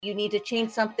You need to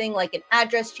change something like an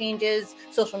address changes,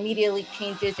 social media link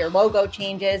changes, your logo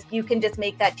changes. You can just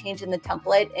make that change in the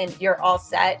template and you're all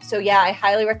set. So yeah, I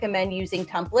highly recommend using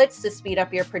templates to speed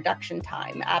up your production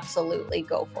time. Absolutely,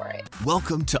 go for it.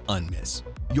 Welcome to Unmiss,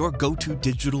 your go-to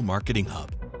digital marketing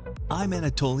hub. I'm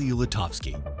Anatoly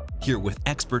Ulatovsky, here with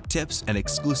expert tips and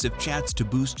exclusive chats to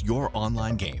boost your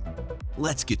online game.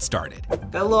 Let's get started.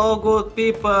 Hello, good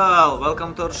people!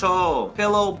 Welcome to our show!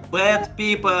 Hello, bad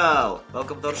people!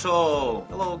 Welcome to our show!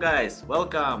 Hello, guys!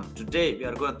 Welcome! Today we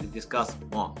are going to discuss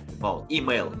more about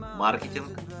email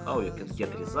marketing, how you can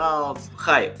get results,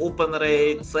 high open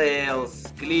rate, sales,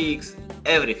 clicks,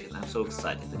 everything. I'm so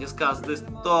excited to discuss this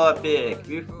topic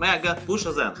with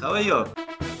Boshuyzen. How are you?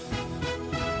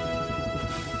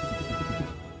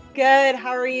 Good.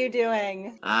 How are you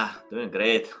doing? Doing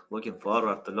great. Looking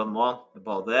forward to learn more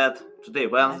about that. Today,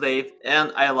 Wednesday,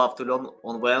 and I love to learn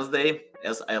on Wednesday,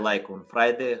 as I like on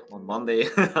Friday, on Monday,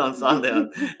 on Sunday,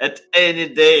 at any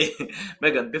day.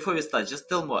 Megan, before we start, just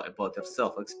tell more about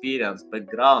yourself, experience,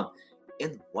 background,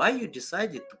 and why you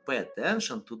decided to pay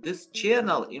attention to this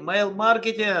channel, email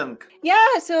marketing.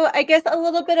 Yeah, so I guess a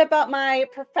little bit about my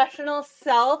professional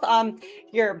self.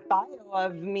 Your bio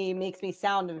of me makes me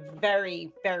sound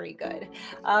very, very good.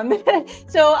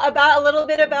 So a little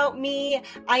bit about me.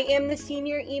 I am the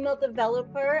senior email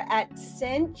developer at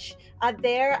Cinch.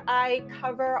 There I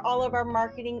cover all of our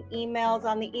marketing emails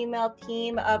on the email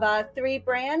team of 3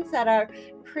 brands that are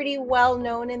pretty well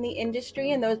known in the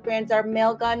industry, and those brands are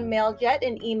Mailgun, Mailjet,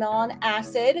 and Email on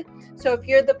Acid. So if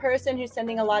you're the person who's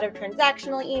sending a lot of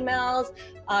transactional emails,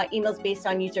 emails based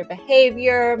on user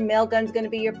behavior, Mailgun's going to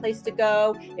be your place to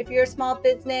go. If you're a small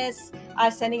business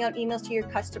sending out emails to your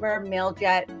customer,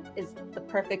 Mailjet is the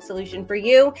perfect solution for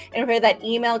you. And for that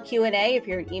email Q&A, if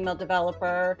you're an email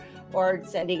developer or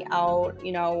sending out,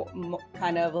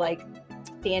 kind of like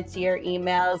fancier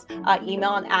emails, Email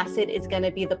on Acid is going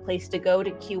to be the place to go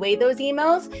to QA those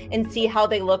emails and see how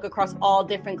they look across all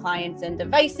different clients and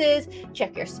devices.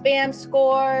 Check your spam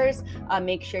scores,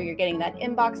 make sure you're getting that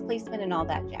inbox placement and all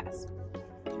that jazz.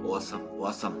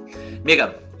 Awesome.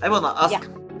 Megan, I want to ask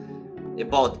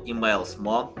about emails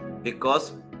more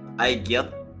because I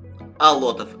get a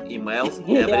lot of emails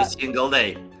every single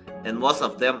day, and most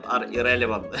of them are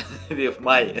irrelevant with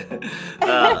my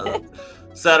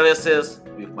services,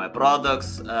 with my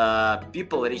products.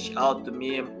 People reach out to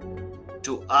me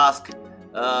to ask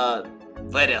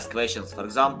various questions. For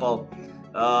example,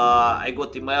 I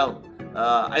got email,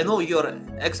 I know you're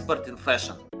expert in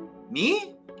fashion.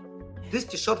 Me? This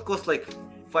t-shirt costs like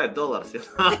 $5.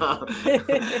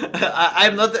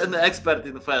 I'm not an expert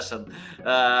in fashion,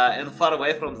 and far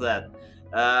away from that.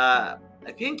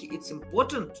 I think it's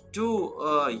important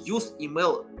to use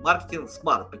email marketing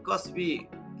smart because we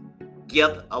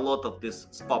get a lot of these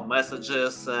spam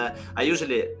messages. I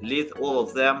usually lead all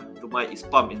of them to my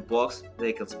spam inbox.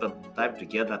 They can spend time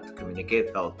together to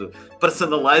communicate how to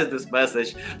personalize this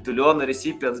message, to learn the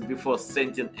recipients before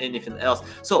sending anything else.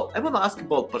 So I want to ask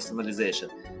about personalization.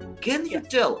 Can you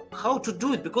tell how to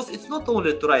do it? Because it's not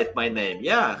only to write my name.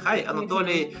 Yeah, hi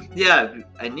Anatoly. Yeah,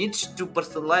 I need to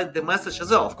personalize the message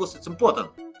as well. Of course, it's important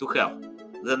to have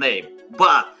the name,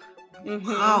 but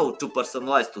how to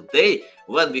personalize today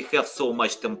when we have so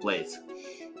much templates?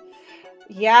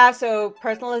 Yeah, so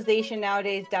personalization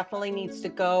nowadays definitely needs to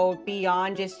go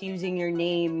beyond just using your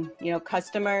name.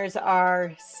 Customers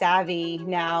are savvy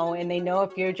now, and they know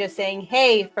if you're just saying,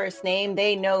 hey, first name,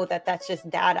 they know that that's just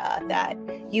data that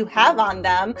you have on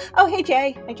them. Oh, hey,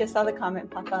 Jay, I just saw the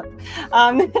comment pop up.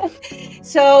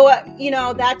 So,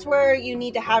 that's where you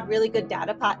need to have really good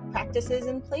data practices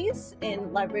in place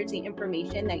and leverage the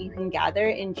information that you can gather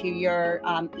into your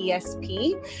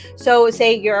ESP. So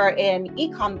say you're an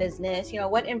e-com business,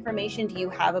 what information do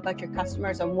you have about your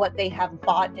customers and what they have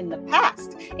bought in the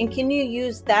past? And can you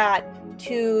use that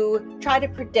to try to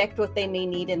predict what they may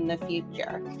need in the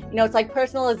future? It's like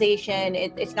personalization.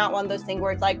 It's not one of those things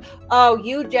where it's like, oh,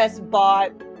 you just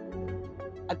bought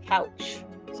a couch,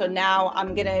 so now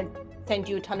I'm going to send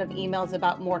you a ton of emails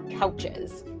about more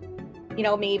couches.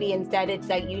 Maybe instead it's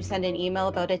that you send an email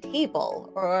about a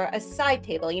table or a side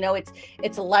table.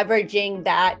 It's leveraging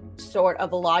that sort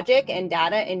of logic and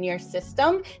data in your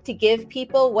system to give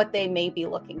people what they may be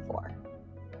looking for.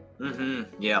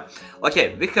 Yeah.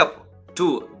 Okay, we have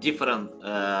 2 different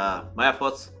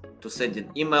methods to sending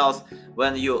emails.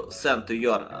 When you send to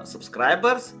your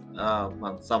subscribers,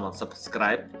 when someone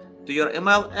subscribed to your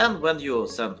email, and when you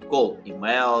send cold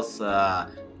emails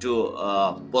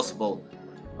to possible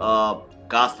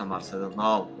customers, I don't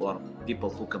know, or people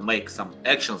who can make some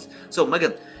actions. So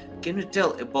Megan, can you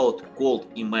tell about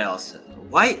cold emails?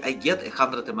 why I get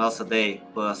 100 emails a day.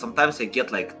 Sometimes I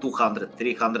get like 200,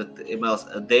 300 emails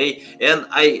a day, and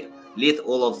I lead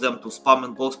all of them to spam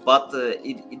inbox, but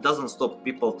it doesn't stop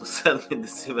people to send me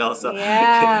this email. So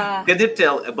Yeah. can you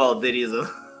tell about the reason?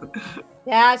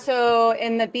 Yeah, so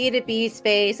in the B2B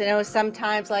space, I know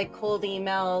sometimes like cold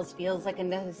emails feels like a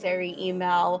necessary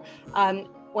email.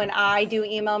 When I do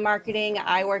email marketing,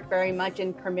 I work very much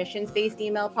in permissions-based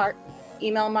email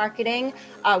marketing,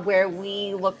 where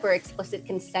we look for explicit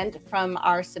consent from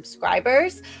our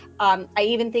subscribers. I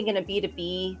even think in a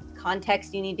B2B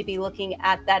context, you need to be looking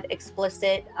at that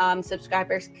explicit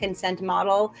subscribers consent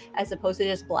model as opposed to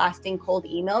just blasting cold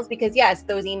emails, because yes,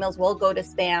 those emails will go to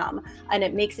spam, and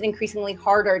it makes it increasingly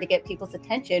harder to get people's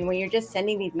attention when you're just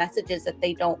sending these messages that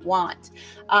they don't want.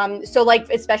 So like,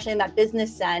 especially in that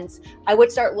business sense, I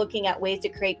would start looking at ways to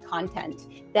create content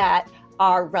that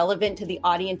are relevant to the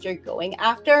audience you're going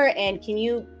after, and can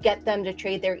you get them to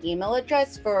trade their email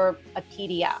address for a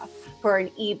PDF, for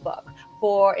an ebook,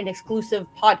 for an exclusive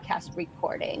podcast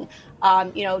recording.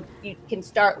 You can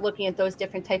start looking at those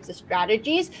different types of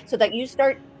strategies so that you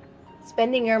start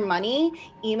spending your money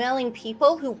emailing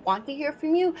people who want to hear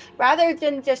from you, rather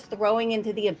than just throwing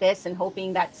into the abyss and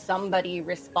hoping that somebody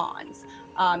responds.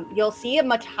 You'll see a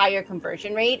much higher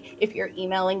conversion rate if you're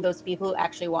emailing those people who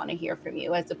actually want to hear from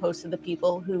you, as opposed to the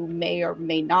people who may or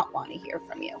may not want to hear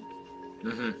from you.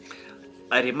 Mm-hmm.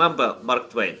 I remember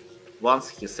Mark Twain. Once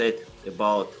he said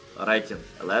about writing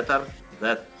a letter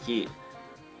that he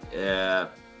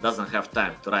doesn't have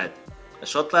time to write a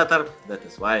short letter. That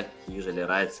is why he usually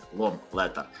writes long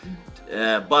letter.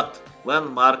 But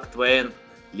when Mark Twain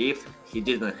lived, he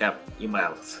didn't have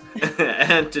emails.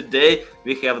 And today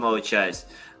we have no choice.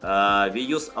 We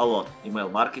use a lot email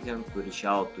marketing to reach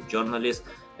out to journalists,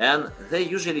 and they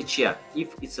usually check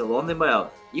if it's a long email.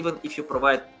 Even if you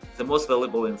provide the most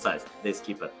valuable insights, they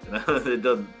skip it. They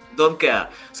don't care.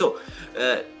 So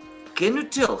can you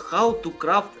tell how to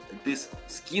craft these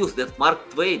skills that Mark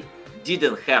Twain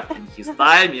didn't have in his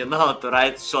time, to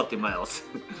write short emails?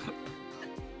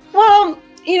 Well,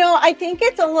 I think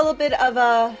it's a little bit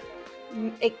of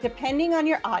depending on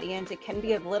your audience, it can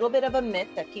be a little bit of a myth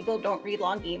that people don't read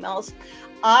long emails.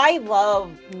 I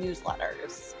love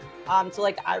newsletters. So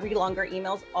like, I read longer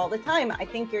emails all the time. I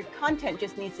think your content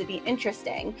just needs to be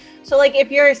interesting. So like, if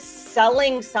you're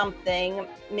selling something,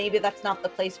 maybe that's not the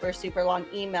place for a super long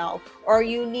email, or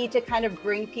you need to kind of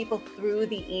bring people through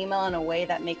the email in a way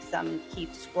that makes them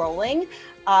keep scrolling.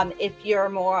 If you're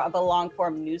more of a long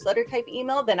form newsletter type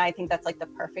email, then I think that's like the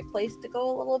perfect place to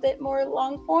go a little bit more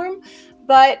long form.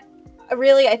 But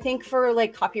really, I think for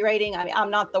like copywriting, I mean, I'm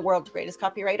not the world's greatest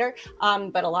copywriter,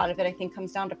 but a lot of it I think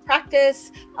comes down to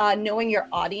practice, knowing your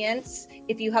audience.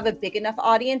 If you have a big enough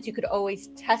audience, you could always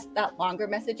test that longer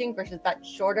messaging versus that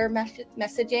shorter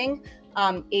messaging.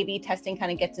 A/B testing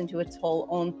kind of gets into its whole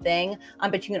own thing,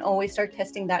 but you can always start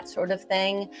testing that sort of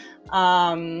thing.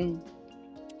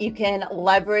 You can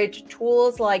leverage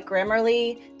tools like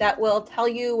Grammarly that will tell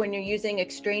you when you're using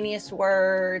extraneous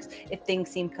words, if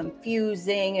things seem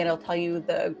confusing. It'll tell you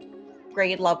the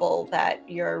grade level that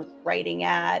you're writing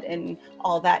at and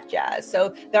all that jazz.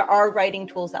 So there are writing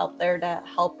tools out there to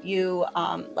help you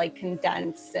like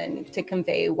condense and to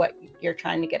convey what you're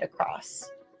trying to get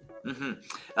across. Mm-hmm.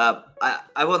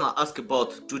 I want to ask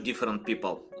about two different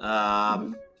people.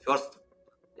 First,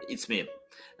 it's me.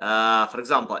 For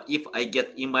example, if I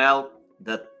get email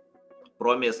that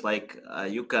promise like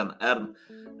you can earn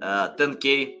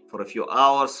 10K for a few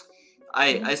hours,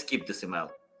 I skip this email.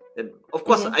 And of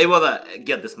course, I wanna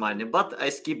get this money, but I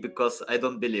skip because I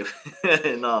don't believe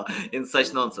in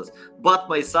such nonsense. But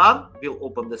my son will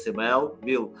open this email,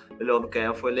 will learn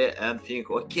carefully and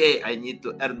think, okay, I need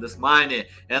to earn this money.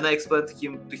 And I explained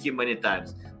to him many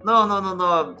times.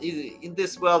 No. In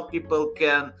this world, people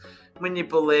can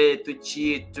manipulate, to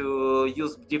cheat, to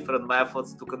use different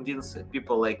methods to convince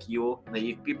people like you,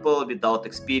 naive people without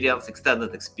experience,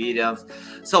 extended experience.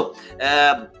 So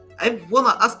I want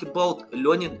to ask about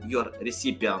learning your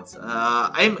recipients.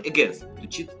 I'm against to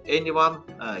cheat anyone,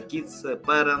 kids,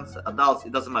 parents, adults,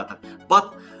 it doesn't matter.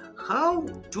 But how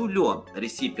to learn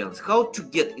recipients, how to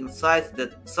get insights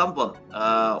that someone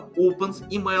opens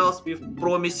emails with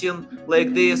promising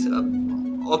like this.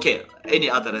 Okay, any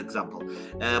other example.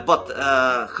 But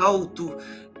how to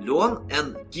learn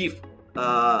and give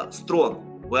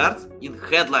strong words in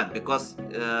headline, because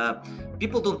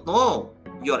people don't know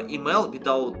your email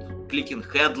without clicking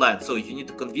headline. So you need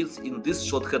to convince in this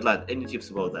short headline. Any tips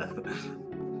about that?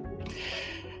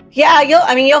 Yeah,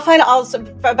 you'll find also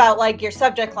about like your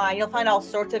subject line. You'll find all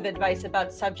sorts of advice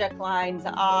about subject lines.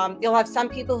 You'll have some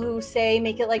people who say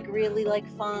make it like really like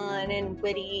fun and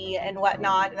witty and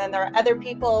whatnot, and then there are other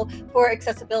people for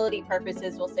accessibility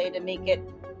purposes will say to make it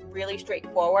really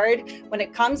straightforward. When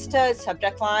it comes to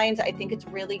subject lines, I think it's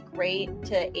really great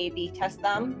to A/B test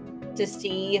them to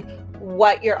see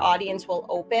what your audience will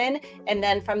open, and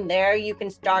then from there you can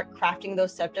start crafting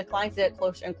those subject lines that get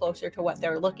closer and closer to what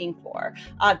they're looking for.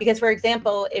 Because, for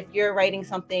example, if you're writing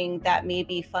something that may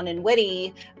be fun and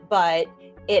witty, but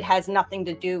it has nothing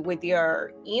to do with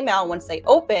your email, once they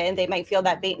open, they might feel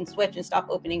that bait and switch and stop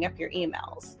opening up your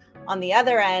emails. On the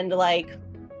other end, like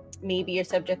maybe your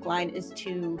subject line is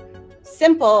too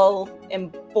simple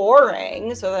and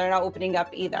boring, so they're not opening up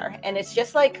either. And it's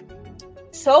just like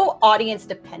so audience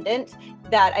dependent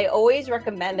that I always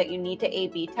recommend that you need to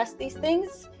A/B test these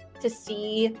things to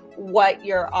see what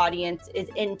your audience is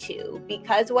into,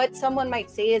 because what someone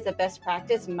might say is a best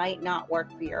practice might not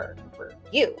work for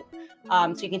you.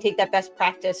 So you can take that best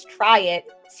practice, try it,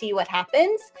 see what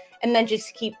happens, and then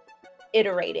just keep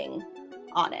iterating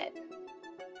on it.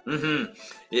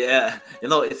 Yeah,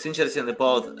 it's interesting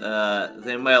about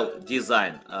the email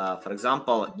design. For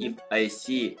example, if I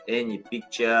see any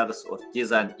pictures or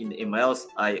design in emails,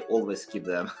 I always skip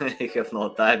them. I have no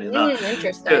time,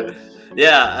 Interesting.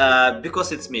 Yeah,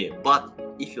 because it's me. But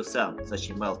if you send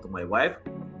such email to my wife,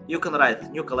 you can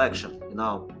write new collection,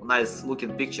 nice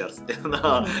looking pictures,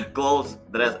 clothes,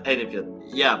 dress, anything.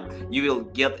 Yeah, you will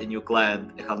get a new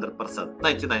client 100%,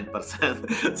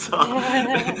 99%. So,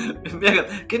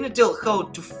 Megan, can you tell how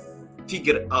to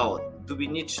figure out? Do we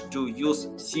need to use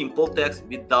simple text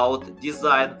without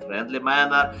design, friendly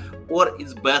manner, or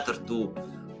it's better to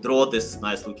draw this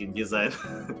nice looking design?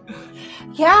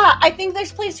 Yeah, I think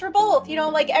there's place for both.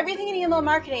 Like everything in email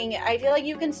marketing, I feel like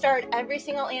you can start every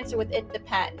single answer with "it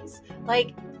depends."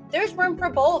 Like there's room for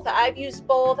both. I've used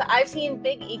both. I've seen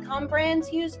big e-com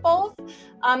brands use both.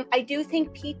 I do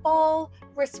think people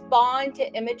respond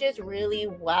to images really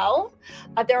well.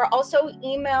 There are also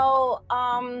email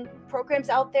programs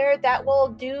out there that will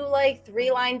do like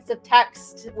 3 lines of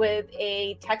text with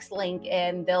a text link,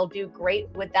 and they'll do great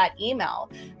with that email.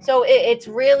 So it's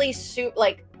really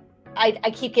like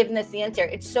I keep giving this the answer.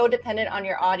 It's so dependent on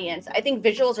your audience. I think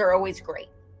visuals are always great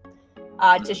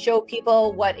to show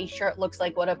people what a shirt looks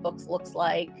like, what a book looks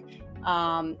like,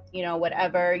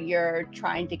 whatever you're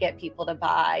trying to get people to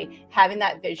buy. Having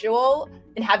that visual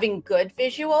and having good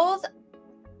visuals,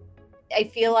 I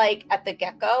feel like at the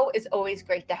get-go is always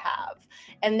great to have.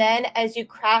 And then as you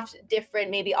craft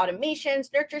different maybe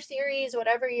automations, nurture series,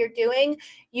 whatever you're doing,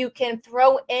 you can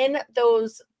throw in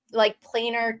those like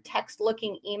plainer text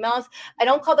looking emails. I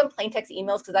don't call them plain text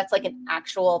emails because that's like an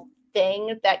actual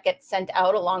thing that gets sent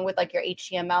out along with like your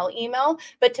HTML email,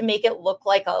 but to make it look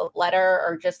like a letter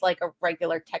or just like a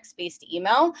regular text-based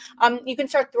email, you can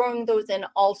start throwing those in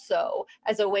also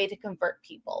as a way to convert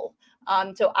people.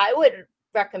 So I would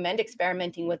recommend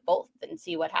experimenting with both and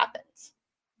see what happens.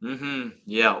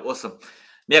 Yeah, awesome.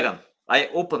 Megan, I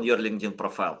opened your LinkedIn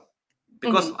profile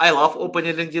because I love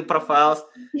opening LinkedIn profiles,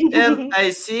 and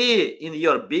I see in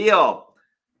your bio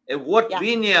award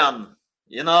winning.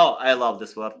 I love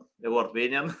this word, award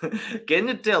winning. Can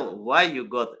you tell why you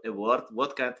got award,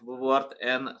 what kind of award,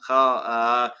 and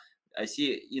how? I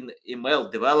see in email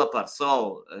developer.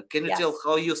 So can you tell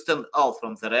how you stand out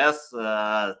from the rest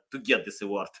to get this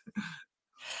award?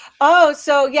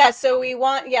 So we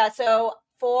want, so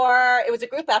it was a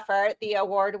group effort. The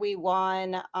award we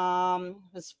won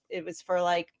was for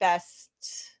like best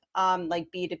like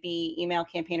B2B email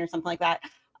campaign or something like that.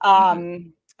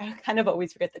 I kind of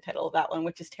always forget the title of that one,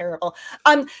 which is terrible.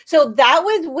 So that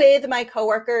was with my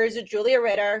coworkers, Julia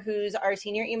Ritter, who's our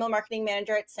senior email marketing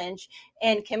manager at Cinch,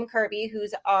 and Kim Kirby,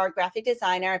 who's our graphic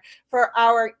designer, for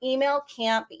our email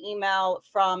camp email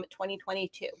from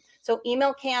 2022. So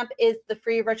Email Camp is the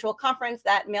free virtual conference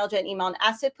that Mailjet Email and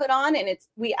Acid put on, and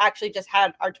we actually just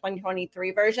had our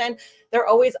 2023 version. They're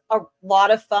always a lot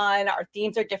of fun. Our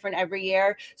themes are different every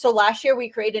year. So last year we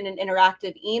created an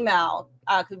interactive email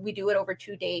because we do it over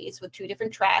 2 days with 2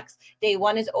 different tracks. Day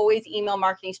 1 is always email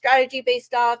marketing strategy based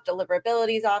stuff.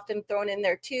 Deliverability is often thrown in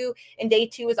there too. And day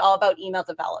 2 is all about email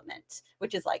development,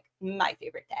 which is like my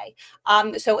favorite day.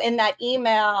 So in that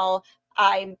email,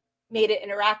 I made it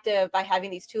interactive by having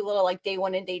these 2 little like day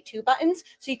 1 and day 2 buttons.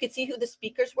 So you could see who the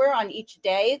speakers were on each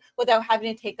day without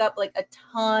having to take up like a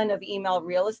ton of email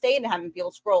real estate and having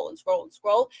people scroll and scroll and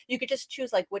scroll. You could just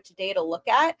choose like which day to look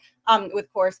at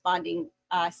with corresponding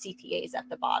CTAs at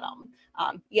the bottom.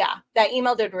 That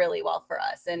email did really well for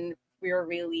us. And we were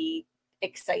really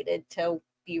excited to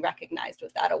be recognized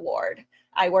with that award.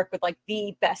 I work with like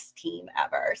the best team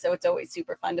ever. So it's always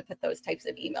super fun to put those types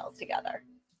of emails together.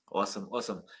 Awesome,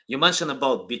 awesome. You mentioned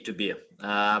about B2B,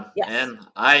 Yes. and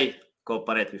I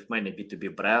cooperate with many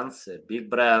B2B brands, big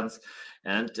brands,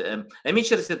 and I'm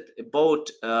interested about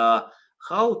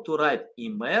how to write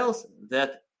emails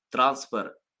that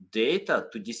transfer data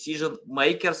to decision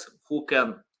makers who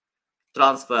can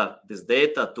transfer this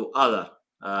data to other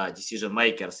decision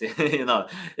makers.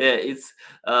 It's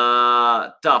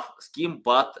tough scheme,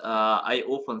 but I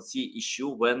often see issue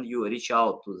when you reach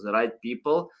out to the right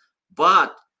people,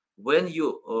 but when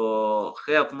you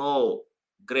have no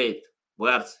great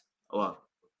words or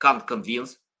can't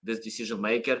convince this decision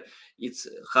maker, it's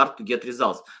hard to get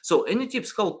results. So any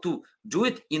tips how to do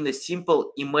it in a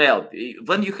simple email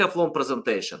when you have long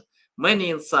presentation, many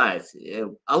insights,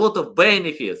 a lot of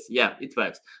benefits? Yeah, it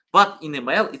works, but in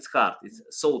email it's hard, it's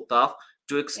so tough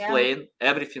to explain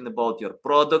everything about your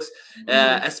products,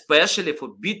 especially for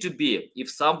B2B,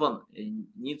 if someone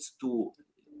needs to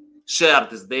share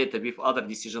this data with other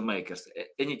decision makers.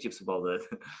 Any tips about that?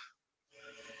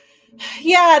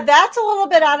 Yeah, that's a little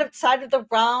bit outside of the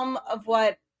realm of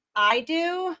what I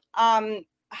do.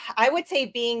 I would say,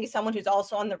 being someone who's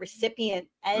also on the recipient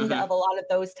end of a lot of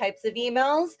those types of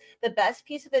emails, the best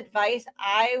piece of advice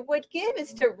I would give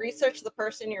is to research the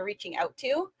person you're reaching out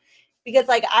to. Because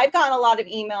like I've gotten a lot of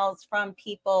emails from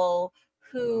people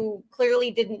who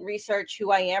clearly didn't research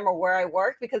who I am or where I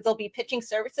work, because they'll be pitching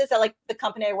services that like the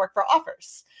company I work for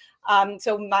offers.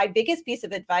 So my biggest piece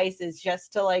of advice is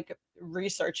just to like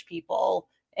research people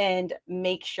and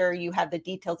make sure you have the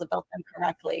details about them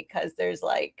correctly, because there's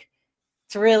like,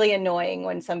 it's really annoying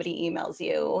when somebody emails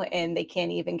you and they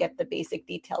can't even get the basic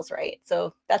details right.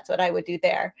 So that's what I would do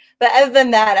there. But other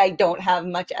than that, I don't have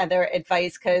much other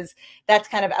advice, because that's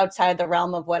kind of outside the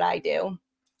realm of what I do.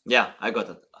 Yeah, I got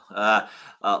it.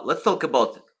 Let's talk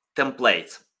about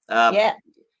templates. Yeah.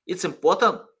 It's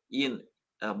important in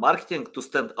marketing to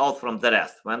stand out from the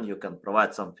rest when you can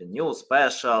provide something new,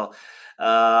 special.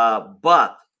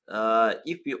 But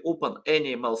if we open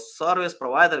any email service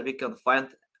provider, we can find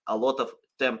a lot of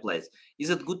templates. Is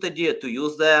it a good idea to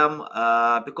use them?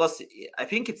 Because I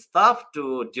think it's tough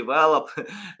to develop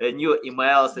new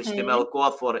emails, HTML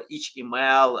code for each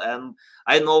email. And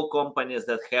I know companies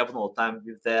that have no time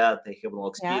with that. They have no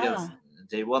experience. Yeah.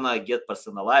 They want to get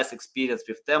personalized experience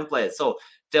with templates. So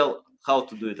tell how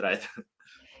to do it right.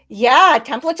 Yeah,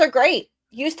 templates are great.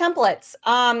 Use templates.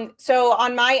 So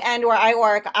on my end where I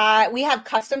work, we have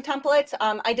custom templates.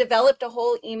 I developed a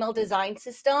whole email design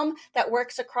system that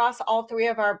works across all three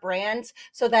of our brands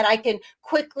so that I can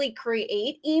quickly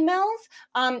create emails.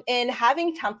 And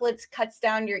having templates cuts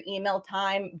down your email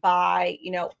time by,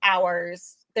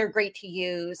 hours. They're great to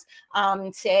use.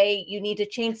 Say you need to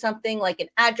change something like an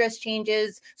address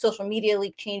changes, social media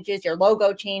link changes, your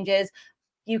logo changes.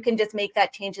 You can just make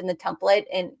that change in the template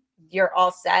and you're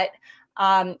all set.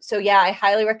 So yeah, I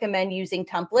highly recommend using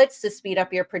templates to speed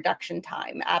up your production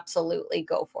time. Absolutely,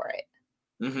 go for it.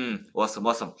 Awesome,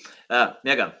 awesome.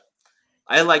 Megan,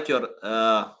 I like your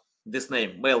this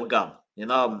name, Mail Gun.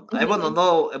 I want to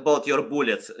know about your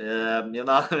bullets.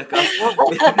 Because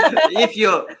if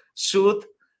you shoot,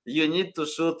 you need to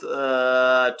shoot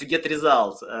to get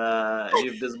results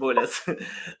with these bullets.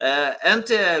 And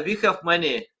we have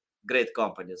many great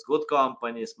companies, good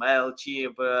companies,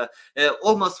 MailChimp,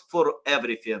 almost for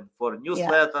everything, for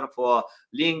newsletter, for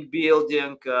link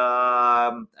building.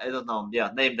 I don't know.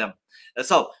 Yeah, name them.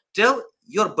 So tell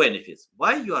your benefits,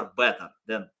 why you are better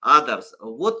than others,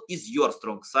 what is your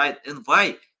strong side, and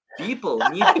why people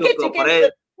need to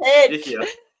cooperate with you.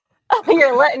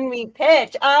 You're letting me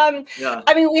pitch. Yeah.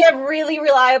 I mean, we have really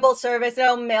reliable service.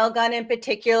 Mailgun in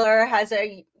particular has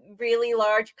a really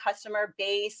large customer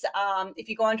base. If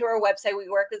you go onto our website, we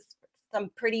work with some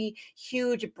pretty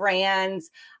huge brands.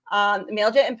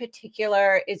 Mailjet in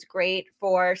particular is great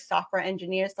for software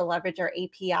engineers to leverage our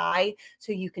API,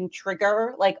 so you can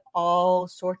trigger like all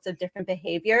sorts of different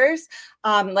behaviors.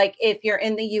 Like if you're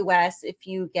in the US, if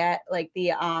you get like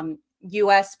the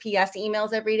USPS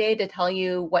emails every day to tell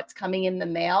you what's coming in the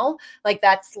mail, like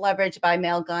that's leveraged by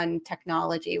Mailgun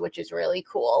technology, which is really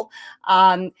cool.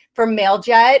 For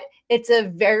Mailjet, it's a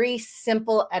very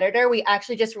simple editor. We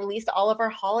actually just released all of our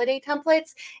holiday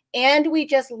templates, and we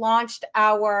just launched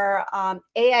our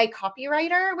AI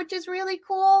copywriter, which is really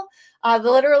cool.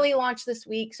 Literally launched this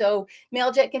week. So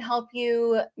Mailjet can help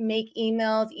you make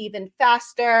emails even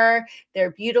faster.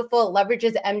 They're beautiful,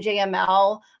 leverages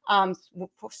MJML.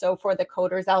 So for the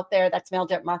coders out there, that's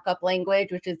Mailjet markup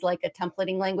language, which is like a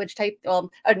templating language type.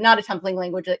 Well, not a templating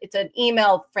language. It's an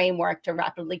email framework to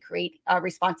rapidly create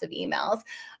responsive emails.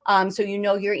 So you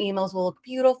know your emails will look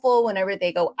beautiful whenever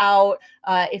they go out.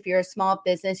 If you're a small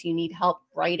business, you need help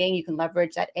writing, you can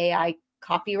leverage that AI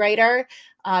copywriter,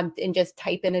 and just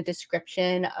type in a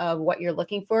description of what you're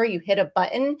looking for. You hit a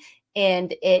button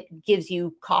and it gives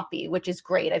you copy, which is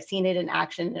great. I've seen it in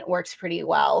action and it works pretty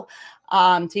well.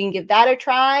 So you can give that a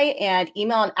try. And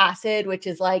email on acid, which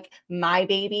is like my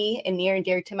baby and near and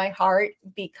dear to my heart,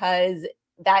 because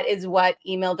that is what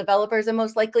email developers are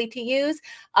most likely to use.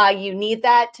 You need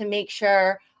that to make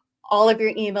sure all of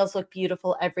your emails look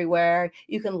beautiful everywhere.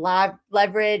 You can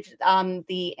leverage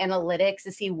the analytics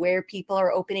to see where people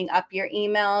are opening up your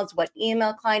emails, what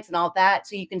email clients and all that,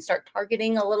 so you can start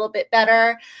targeting a little bit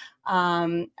better.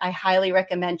 I highly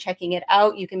recommend checking it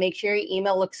out. You can make sure your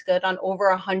email looks good on over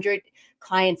 100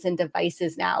 clients and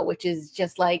devices now, which is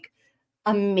just like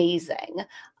amazing.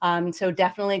 So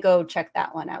definitely go check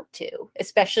that one out too,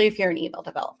 especially if you're an email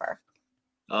developer.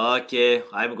 Okay,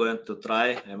 I'm going to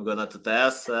try. I'm gonna to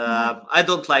test. I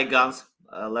don't like guns.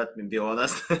 Let me be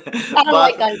honest. I don't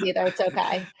like But guns either. It's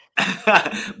okay.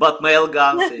 but male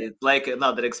guns, it's like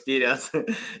another experience.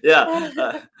 Yeah.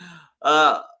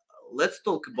 Uh, let's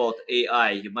talk about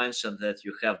AI. You mentioned that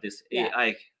you have this Yeah.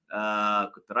 AI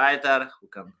copywriter who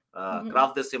can Mhm.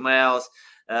 craft these emails,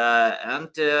 I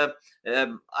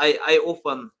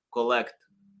often collect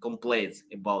complaints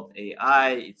about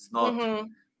AI. It's not Mhm.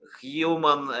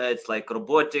 human, it's like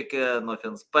robotic,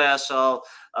 nothing special,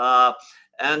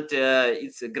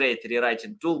 it's a great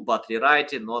rewriting tool, but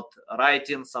rewriting, not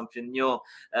writing something new.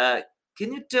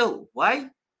 Can you tell why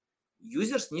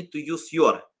users need to use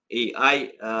your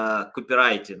AI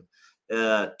copywriting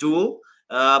tool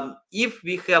if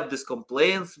we have these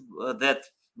complaints that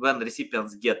when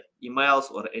recipients get emails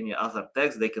or any other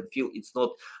text, they can feel it's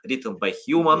not written by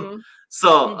human. Mhm.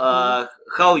 So, Mhm.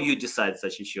 how you decide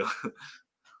such issue?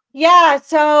 Yeah,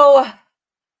 so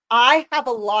I have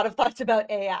a lot of thoughts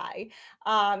about AI.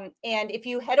 And if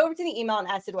you head over to the Email and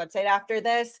Acid website after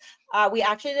this, we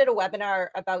actually did a webinar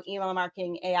about email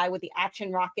marketing AI with the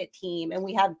Action Rocket team, and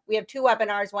we have two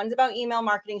webinars. One's about email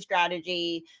marketing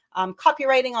strategy,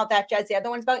 copywriting, all that jazz. The other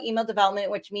one's about email development,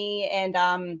 which me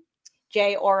and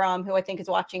Jay Oram, who I think is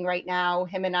watching right now,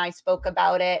 him and I spoke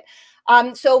about it.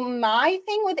 So my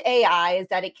thing with AI is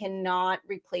that it cannot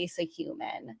replace a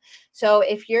human. So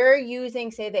if you're using,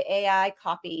 say, the AI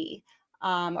copy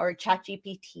or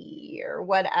ChatGPT or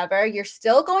whatever, you're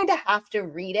still going to have to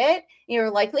read it.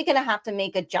 You're likely going to have to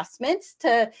make adjustments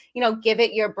to, give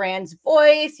it your brand's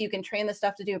voice. You can train the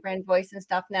stuff to do a brand voice and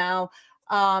stuff now.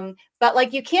 But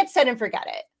like you can't set and forget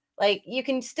it. Like you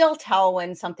can still tell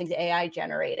when something's AI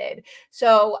generated.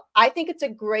 So I think it's a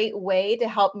great way to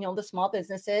help, the small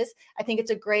businesses. I think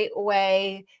it's a great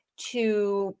way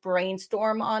to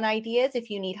brainstorm on ideas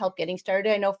if you need help getting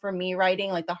started. I know for me,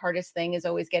 writing, like the hardest thing is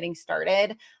always getting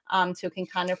started. So it can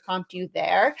kind of prompt you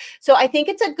there. So I think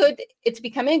it's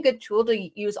becoming a good tool to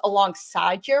use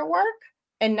alongside your work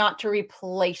and not to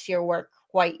replace your work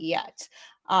quite yet.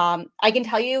 I can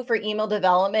tell you for email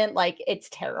development, like it's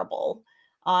terrible.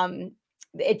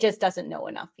 It just doesn't know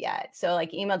enough yet. So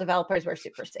like email developers were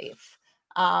super safe.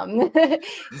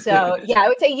 So yeah, I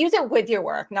would say use it with your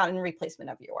work, not in replacement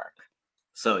of your work.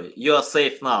 So you're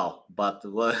safe now, but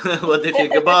what do you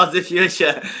think about the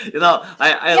future? Yeah,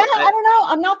 I don't know.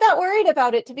 I'm not that worried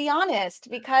about it, to be honest,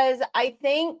 because I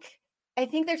think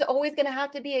there's always going to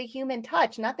have to be a human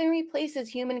touch. Nothing replaces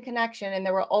human connection, and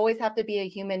there will always have to be a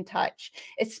human touch,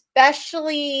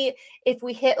 especially if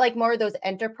we hit like more of those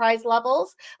enterprise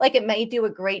levels. Like it may do a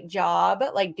great job,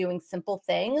 like doing simple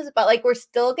things, but like we're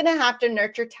still going to have to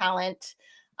nurture talent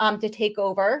to take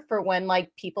over for when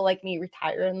like people like me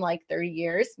retire in like 30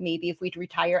 years, maybe if we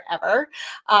retire ever.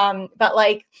 But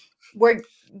like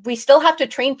we still have to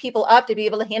train people up to be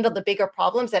able to handle the bigger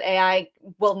problems that AI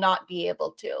will not be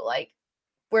able to. Like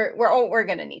we're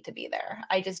going to need to be there.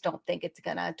 I just don't think it's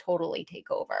going to totally take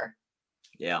over.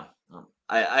 Yeah,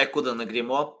 I couldn't agree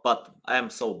more, but I am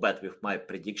so bad with my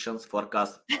predictions,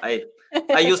 forecast. I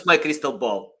use my crystal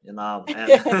ball,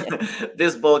 and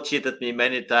this ball cheated me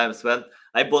many times. When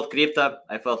I bought crypto,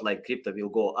 I felt like crypto will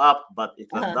go up, but it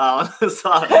went down. So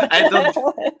I don't,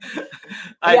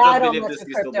 I Yeah, I don't don't believe mess this with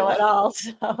crystal crypto ball. at all.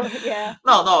 So yeah.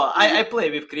 No, I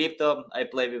play with crypto. I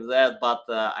play with that, but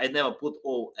I never put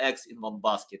all eggs in one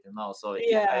basket, So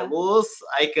if I Yeah. lose,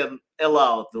 I can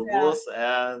allow to Yeah. lose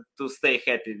and to stay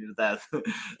happy with that.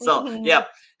 So Mhm. yeah,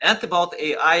 and about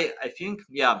AI, I think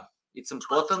it's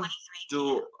important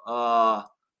to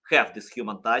have this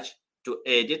human touch to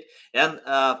edit. And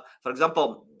for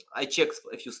example, I checked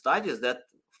a few studies that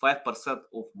 5%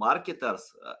 of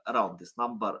marketers around this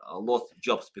number lost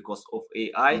jobs because of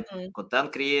AI, Mhm.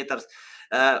 content creators.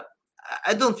 Uh,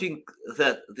 I don't think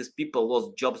that these people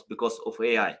lost jobs because of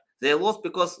AI. They lost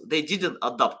because they didn't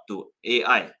adapt to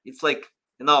AI. It's like,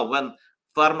 when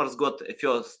farmers got a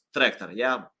first tractor,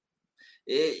 yeah.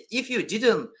 If you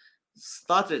didn't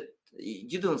start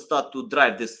to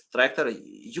drive this tractor,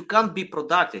 you can't be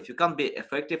productive, you can't be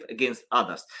effective against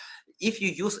others. If you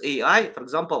use AI, for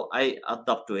example, I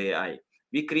adapt to AI.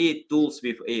 We create tools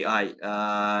with AI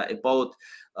about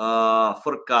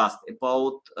forecast,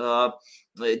 about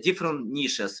different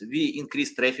niches. We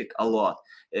increase traffic a lot.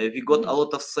 We got a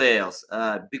lot of sales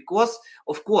because,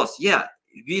 of course, yeah,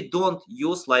 we don't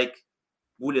use like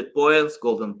bullet points,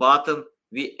 golden button.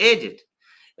 We edit.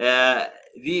 uh,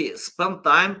 we spend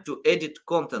time to edit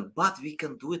content, but we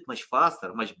can do it much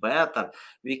faster, much better.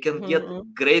 We can get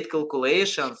great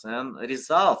calculations and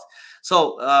results.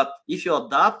 So if you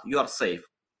adapt, you are safe.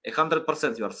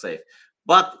 100% you are safe.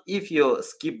 But if you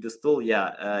skip this tool, you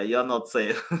are not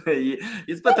safe.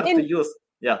 It's better to use.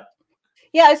 Yeah.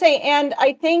 Yeah, I say, and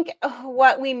I think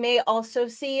what we may also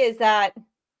see is that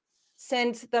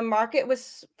since the market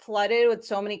was flooded with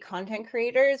so many content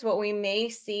creators, what we may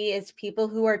see is people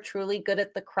who are truly good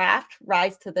at the craft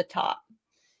rise to the top.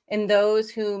 And those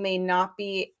who may not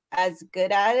be as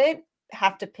good at it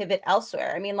have to pivot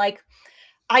elsewhere. I mean, like,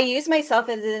 I use myself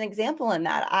as an example in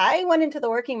that. I went into the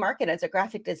working market as a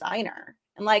graphic designer.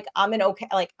 And like I'm an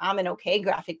okay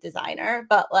graphic designer,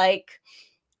 but like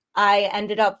I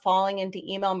ended up falling into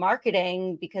email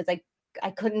marketing because I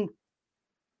couldn't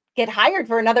get hired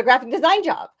for another graphic design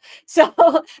job. So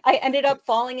I ended up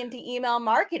falling into email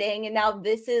marketing. And now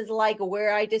this is like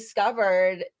where I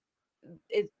discovered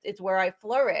it's where I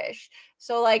flourish.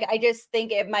 So like I just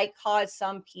think it might cause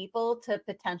some people to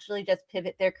potentially just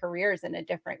pivot their careers in a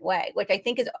different way, which I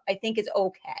think is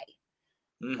okay.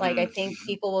 Like I think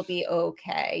people will be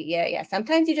okay. Yeah.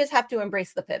 Sometimes you just have to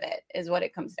embrace the pivot is what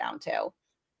it comes down to.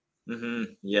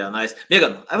 Yeah, nice.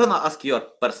 Megan, I want to ask your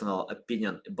personal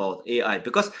opinion about AI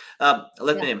because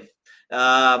let me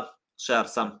share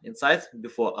some insights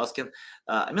before asking.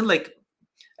 I mean, like,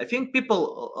 I think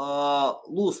people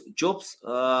lose jobs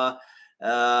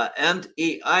and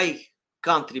AI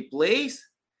can't replace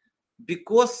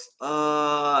because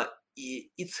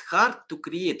it's hard to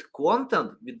create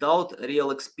content without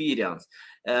real experience.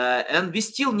 And we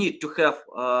still need to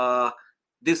have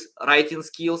these writing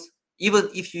skills. Even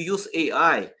if you use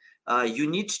AI, you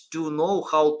need to know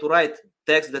how to write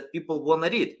text that people want to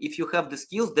read. If you have the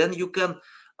skills, then you can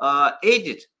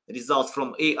edit results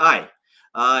from AI.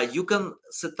 You can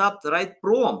set up the right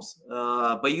prompts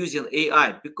by using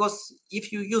AI, because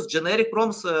if you use generic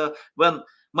prompts, when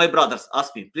my brothers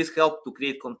asked me, please help to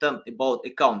create content about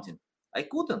accounting, I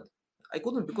couldn't. I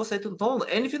couldn't because I don't know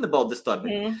anything about this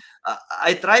topic.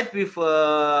 I tried with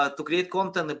to create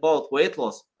content about weight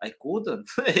loss. I couldn't.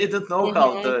 I don't know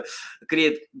how to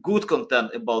create good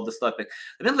content about this topic.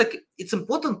 I mean, like, it's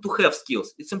important to have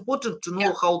skills. It's important to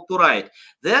know how to write.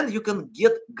 Then you can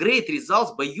get great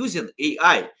results by using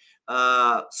AI.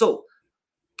 So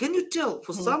can you tell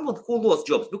for someone who lost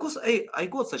jobs, because I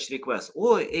got such requests,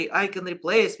 oh, AI can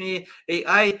replace me,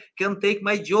 AI can take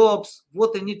my jobs,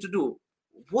 what I need to do?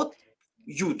 What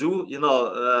you do,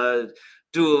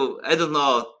 to, I don't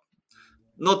know,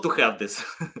 not to have this?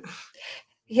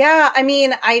 Yeah, I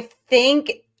mean, I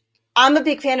think I'm a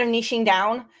big fan of niching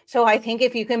down. So I think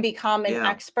if you can become an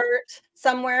expert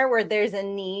somewhere where there's a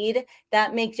need,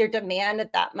 that makes your demand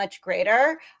that much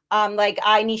greater. Like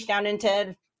I niche down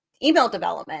into email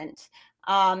development.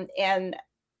 And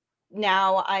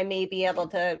now I may be able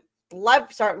to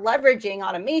start leveraging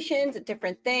automations and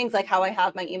different things, like how I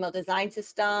have my email design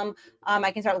system.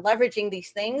 I can start leveraging these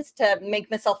things to make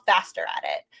myself faster at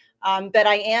it. But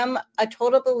I am a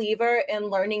total believer in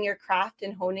learning your craft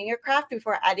and honing your craft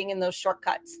before adding in those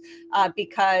shortcuts.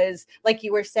 Because like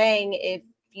you were saying, if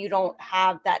you don't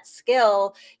have that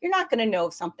skill, you're not going to know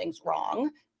if something's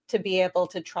wrong to be able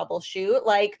to troubleshoot.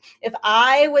 Like if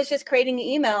I was just creating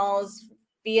emails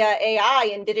via AI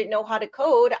and didn't know how to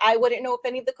code, I wouldn't know if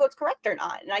any of the code's correct or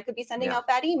not. And I could be sending out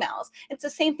bad emails. It's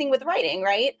the same thing with writing,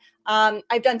 right?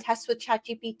 I've done tests with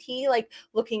ChatGPT, like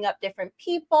looking up different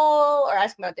people or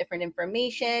asking about different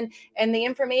information. And the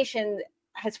information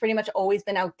has pretty much always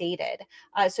been outdated.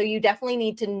 So you definitely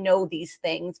need to know these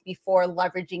things before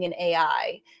leveraging an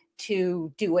AI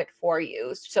to do it for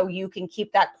you, so you can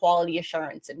keep that quality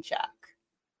assurance in check.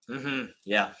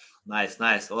 Yeah, nice,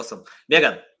 awesome.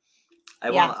 Megan, I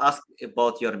want to ask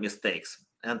about your mistakes.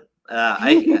 And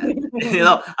I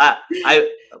I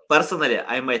personally,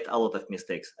 I made a lot of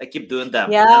mistakes. I keep doing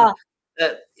them.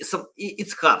 And, so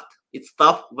it's hard. It's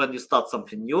tough when you start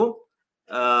something new.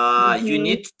 You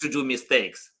need to do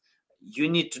mistakes. you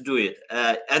need to do it,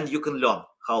 and you can learn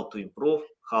how to improve,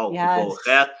 how to go Yes.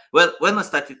 ahead. When I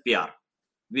started PR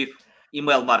with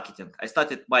email marketing, I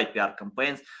started my PR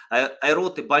campaigns. I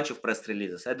wrote a bunch of press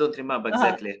releases. I don't remember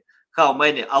exactly how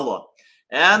many, a lot.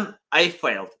 And I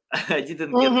failed. I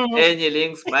didn't get any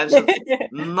links, mentions,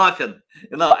 nothing.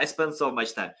 I spent so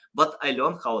much time. But I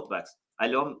learned how it works. I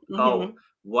learned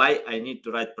why I need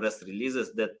to write press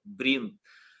releases that bring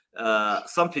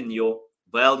something new,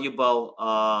 valuable,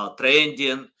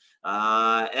 trending.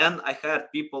 And I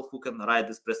hired people who can write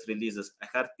these press releases. I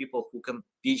hired people who can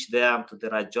pitch them to the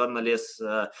right journalists.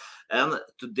 And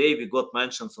today we got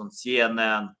mentions on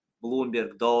CNN,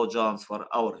 Bloomberg, Dow Jones for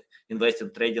our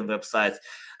investing trading websites.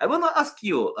 I want to ask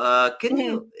you, can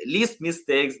you list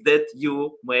mistakes that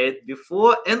you made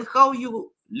before and how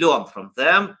you learn from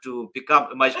them to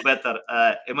become a much better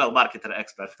email marketer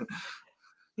expert?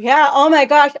 Yeah. Oh my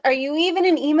gosh. Are you even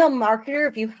an email marketer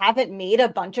if you haven't made a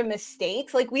bunch of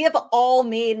mistakes? Like we have all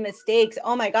made mistakes.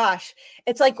 Oh my gosh.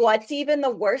 It's like, what's even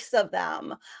the worst of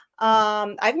them?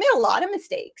 I've made a lot of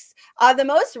mistakes. The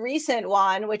most recent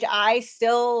one, which I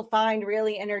still find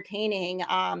really entertaining,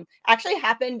 actually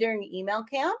happened during email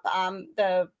camp,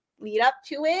 the lead up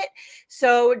to it.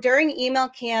 So during email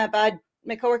camp,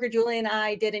 my coworker Julie and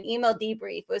I did an email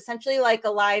debrief. It was essentially like a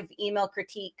live email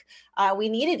critique. We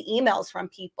needed emails from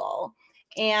people.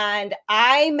 And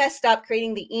I messed up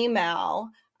creating the email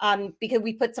because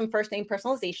we put some first name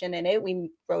personalization in it. We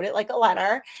wrote it like a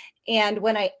letter. And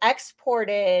when I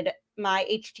exported my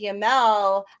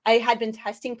HTML, I had been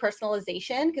testing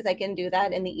personalization because I can do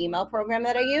that in the email program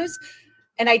that I use.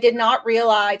 And I did not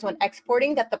realize when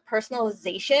exporting that the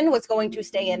personalization was going to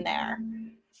stay in there.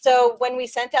 So when we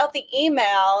sent out the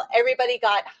email, everybody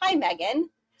got, "Hi, Megan."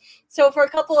 So for a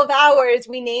couple of hours,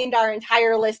 we named our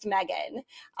entire list Megan.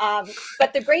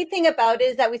 But the great thing about it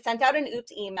is that we sent out an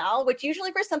oops email, which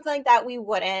usually for something like that, we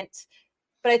wouldn't.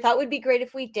 But I thought it would be great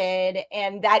if we did.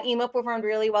 And that email performed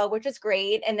really well, which is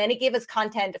great. And then it gave us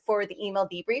content for the email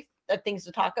debrief of things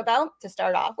to talk about to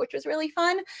start off, which was really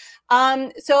fun.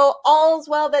 So all's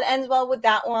well that ends well with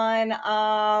that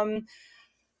one.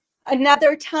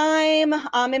 Another time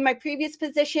in my previous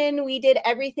position, we did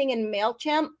everything in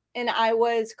MailChimp, and I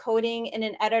was coding in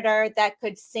an editor that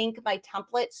could sync my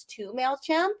templates to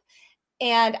MailChimp.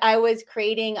 And I was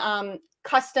creating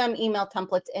custom email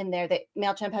templates in there that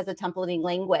MailChimp has a templating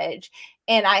language.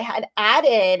 And I had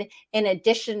added an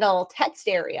additional text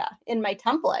area in my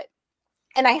template.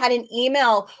 And I had an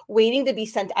email waiting to be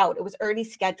sent out. It was already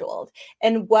scheduled.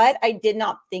 And what I did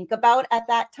not think about at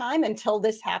that time until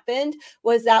this happened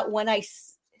was that when I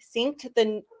synced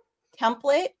the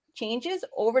template changes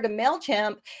over to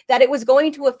MailChimp, that it was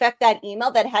going to affect that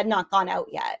email that had not gone out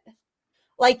yet.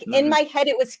 Like in my head,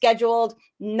 it was scheduled.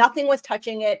 Nothing was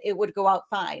touching it. It would go out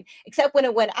fine. Except when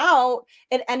it went out,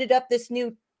 it ended up this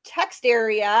new text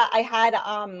area. I had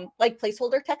like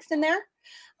placeholder text in there.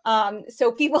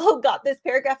 So people got this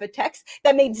paragraph of text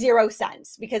that made zero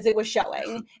sense because it was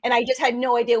showing. And I just had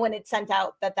no idea when it sent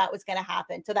out that that was going to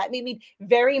happen. So that made me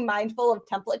very mindful of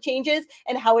template changes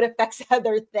and how it affects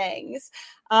other things.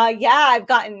 I've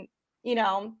gotten,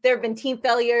 there have been team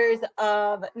failures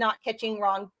of not catching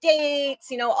wrong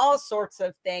dates, all sorts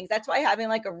of things. That's why having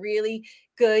like a really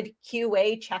good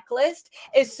QA checklist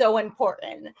is so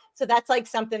important. So that's like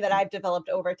something that I've developed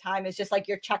over time is just like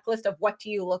your checklist of what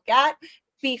do you look at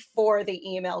before the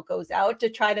email goes out to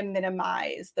try to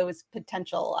minimize those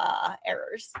potential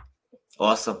errors.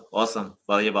 Awesome.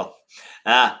 Valuable.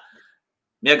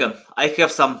 Megan, I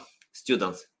have some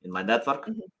students in my network.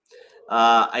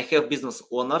 I have business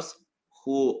owners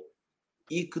who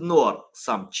ignore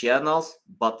some channels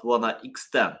but want to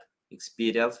extend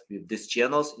experience with these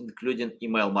channels, including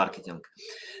email marketing.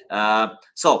 But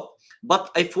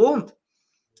I found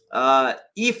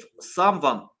if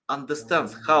someone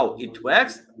understands how it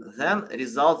works, then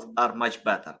results are much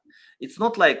better. It's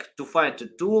not like to find a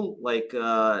tool like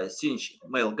Cinch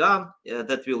Mailgun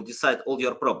that will decide all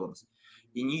your problems.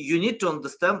 You need to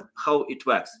understand how it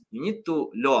works. You need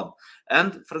to learn.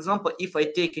 And for example, if I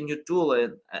take a new tool,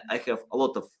 and I have a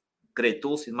lot of great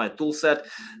tools in my tool set,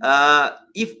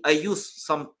 if I use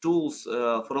some tools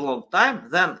for a long time,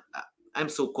 then I'm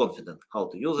so confident how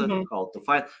to use it, how to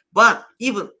find. But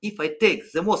even if I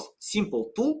take the most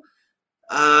simple tool,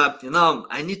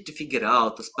 I need to figure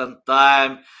out, to spend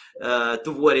time,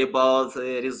 to worry about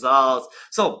the results.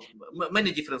 So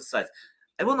many different sides.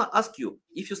 I want to ask you,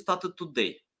 if you started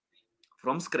today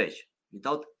from scratch,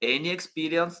 without any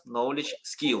experience, knowledge,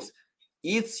 skills,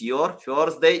 it's your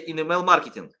first day in email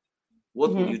marketing.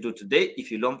 What will you do today if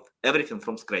you learned everything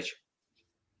from scratch?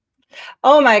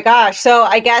 Oh my gosh. So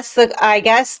I guess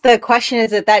the question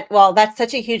is that well, that's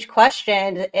such a huge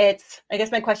question. I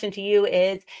guess my question to you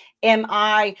is, am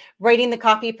I writing the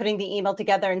copy, putting the email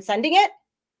together and sending it?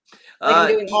 Like I'm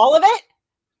doing all of it?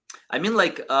 I mean,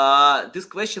 like this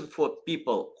question for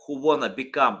people who wanna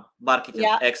become marketing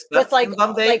Yeah. Just experts in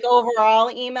one like day.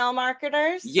 overall email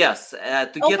marketers? Yes,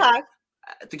 Okay.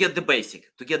 to get the basic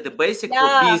for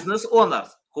Yeah. business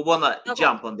owners who wanna Okay.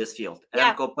 jump on this field and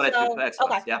Yeah. cooperate with So,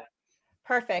 experts. okay. Yeah.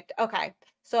 Perfect. Okay.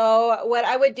 So what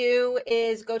I would do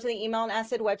is go to the Email and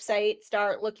Acid website,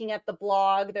 start looking at the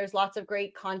blog. There's lots of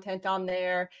great content on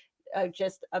there,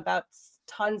 just about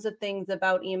tons of things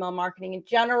about email marketing in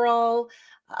general.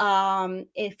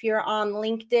 If you're on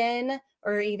LinkedIn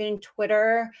or even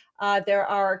Twitter, there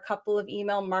are a couple of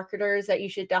email marketers that you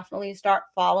should definitely start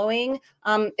following,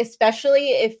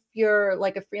 especially if you're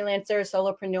like a freelancer,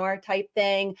 solopreneur type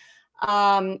thing.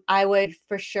 I would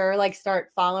for sure like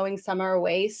start following Summer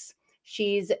Weiss.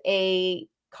 She's a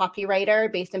copywriter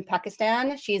based in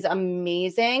Pakistan. She's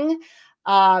amazing.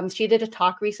 She did a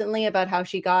talk recently about how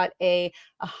she got a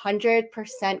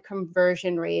 100%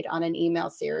 conversion rate on an email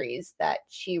series that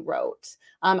she wrote.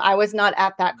 I was not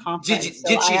at that Did conference, you- so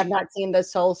did I have she not seen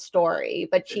this whole story,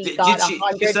 but she got did a she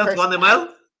hundred send one percent.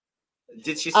 email?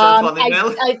 Did she send one I,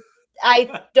 email?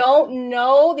 I don't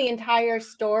know the entire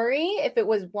story. If it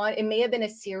was one, it may have been a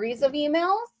series of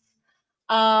emails.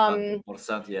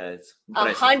 100%. Yeah, it's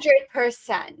impressive.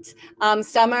 100%.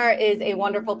 Summer is a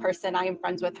wonderful person. I am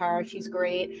friends with her. She's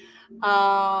great.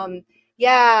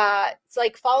 Yeah, it's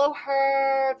like follow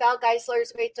her. Val Geisler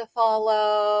is great to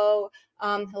follow.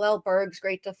 Hillel Berg's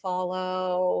great to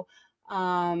follow.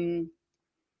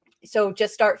 So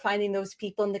just start finding those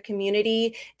people in the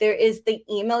community. There is the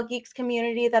Email Geeks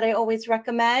community that I always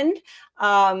recommend.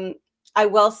 I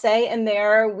will say in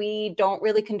there, we don't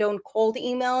really condone cold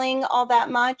emailing all that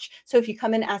much. So if you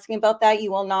come in asking about that,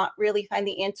 you will not really find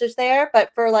the answers there. But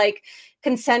for like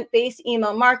consent-based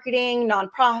email marketing,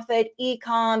 nonprofit,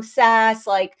 e-com, SaaS,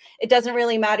 like it doesn't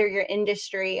really matter your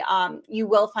industry. You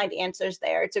will find answers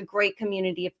there. It's a great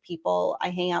community of people. I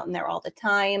hang out in there all the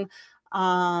time.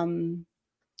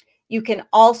 You can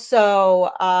also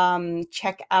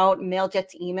check out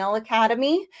MailJet's Email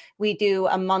Academy. We do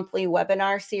a monthly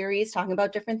webinar series talking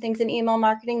about different things in email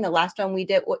marketing. The last one we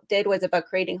did was about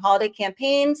creating holiday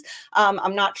campaigns.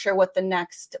 I'm not sure what the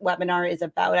next webinar is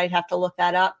about. I'd have to look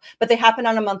that up, but they happen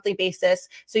on a monthly basis.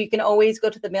 So you can always go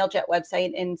to the MailJet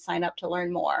website and sign up to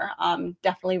learn more.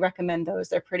 Definitely recommend those.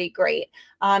 They're pretty great.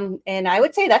 And I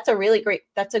would say that's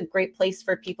a great place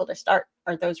for people to start,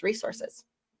 are those resources.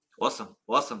 Awesome.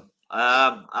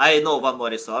 I know one more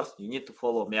resource. You need to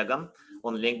follow Megan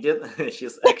on LinkedIn.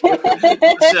 She's active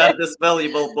to share these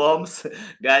valuable bombs.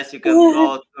 Guys, you can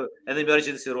go to an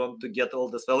emergency room to get all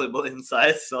these valuable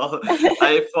insights. So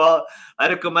I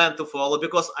recommend to follow,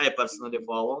 because I personally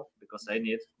follow, because I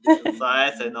need these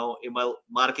insights. I know email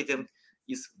marketing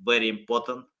is very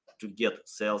important to get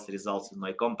sales results in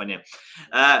my company.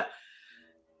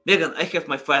 Megan, I have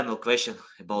my final question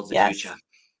about the Yes. future.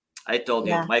 I told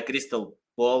you Yeah. my crystal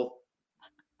ball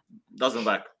doesn't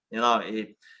work.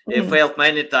 It failed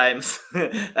many times.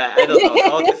 I don't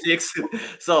know how to fix it.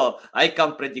 So I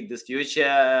can't predict this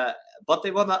future. But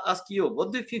I wanna ask you,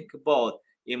 what do you think about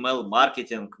email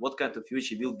marketing? What kind of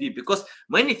future will be? Because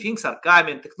many things are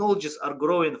coming, technologies are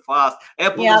growing fast.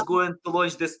 Apple is going to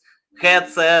launch this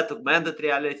headset, augmented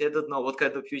reality. I don't know what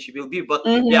kind of future will be, but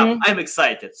yeah, I'm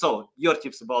excited. So your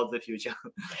tips about the future.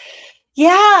 Yeah,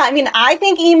 I mean, I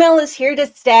think email is here to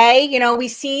stay. We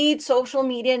see social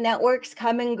media networks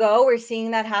come and go. We're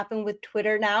seeing that happen with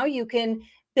Twitter now. You can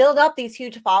build up these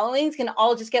huge followings, can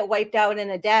all just get wiped out in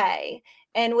a day.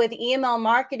 And with email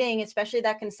marketing, especially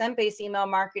that consent-based email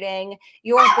marketing,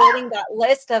 you're building that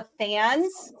list of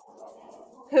fans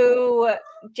who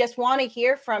just want to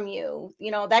hear from you.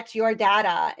 That's your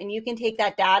data, and you can take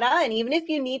that data, and even if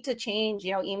you need to change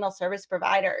email service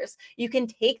providers, you can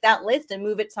take that list and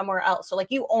move it somewhere else. So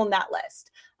like you own that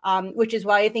list, which is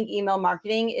why I think email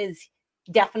marketing is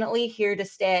definitely here to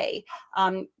stay.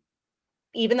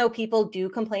 Even though people do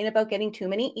complain about getting too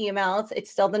many emails,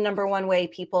 it's still the number one way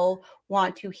people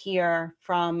want to hear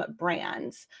from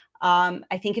brands.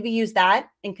 I think if you use that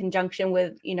in conjunction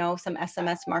with, some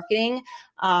SMS marketing,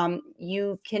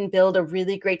 you can build a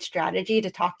really great strategy to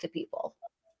talk to people.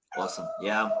 Awesome.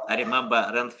 Yeah, I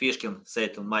remember Rand Fishkin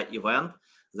said on my event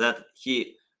that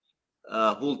he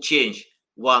will change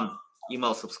one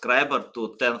email subscriber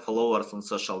to 10 followers on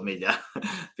social media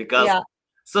because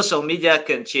social media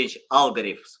can change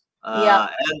algorithms.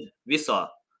 And we saw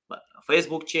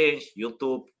Facebook change,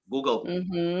 YouTube, Google,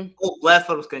 all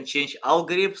platforms can change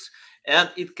algorithms. and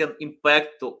it can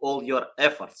impact to all your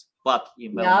efforts. But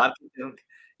email Yep. marketing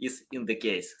is in the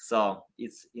case, so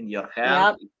it's in your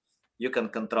hand. Yep. You can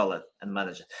control it and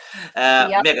manage it.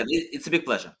 Yep. Megan, it's a big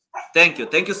pleasure. Thank you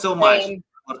so much Same.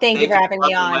 for Thank you for taking having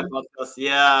me part in my on. podcast.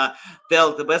 Yeah,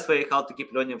 tell the best way how to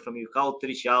keep learning from you, how to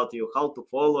reach out to you, how to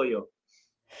follow you.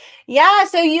 Yeah,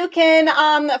 so you can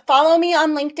follow me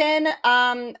on LinkedIn.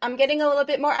 I'm getting a little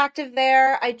bit more active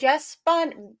there. I just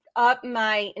spun up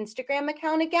my Instagram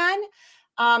account again,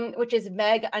 which is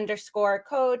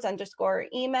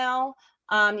meg_codes_email.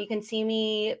 You can see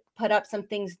me put up some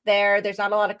things there. There's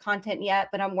not a lot of content yet,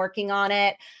 but I'm working on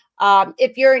it.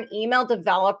 If you're an email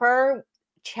developer,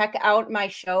 check out my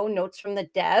show, Notes from the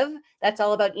Dev. That's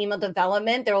all about email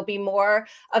development. There will be more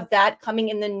of that coming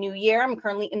in the new year. I'm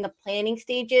currently in the planning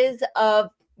stages of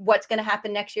what's going to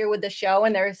happen next year with the show,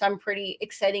 and there are some pretty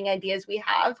exciting ideas we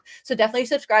have. So definitely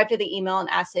subscribe to the Email and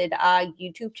Acid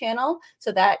YouTube channel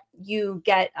so that you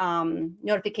get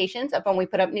notifications of when we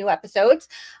put up new episodes.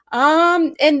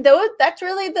 And that's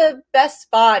really the best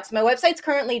spots. My website's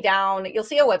currently down. You'll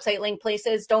see a website link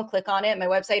places. Don't click on it. My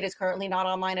website is currently not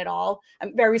online at all.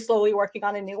 I'm very slowly working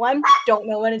on a new one. Don't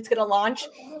know when it's going to launch.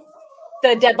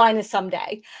 The deadline is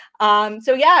someday.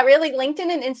 So yeah, really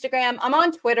LinkedIn and Instagram. I'm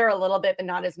on Twitter a little bit, but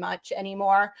not as much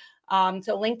anymore.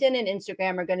 So LinkedIn and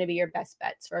Instagram are going to be your best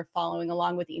bets for following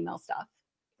along with email stuff.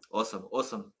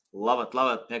 Awesome. Love it,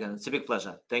 Megan. It's a big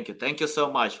pleasure. Thank you so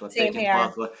much for Same taking here.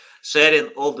 part, for sharing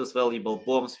all these valuable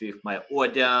bombs with my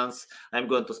audience. I'm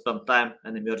going to spend time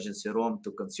in emergency room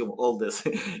to consume all these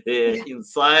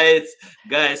insights.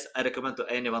 Guys, I recommend to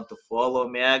anyone to follow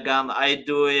Megan. I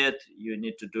do it. You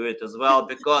need to do it as well,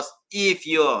 because if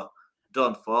you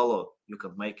don't follow, you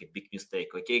can make a big mistake.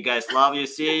 Okay, guys, love you.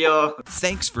 See you.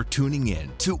 Thanks for tuning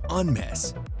in to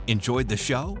Unmiss. Enjoyed the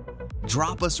show?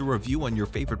 Drop us a review on your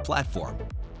favorite platform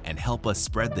and help us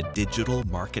spread the digital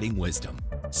marketing wisdom.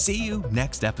 See you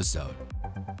next episode.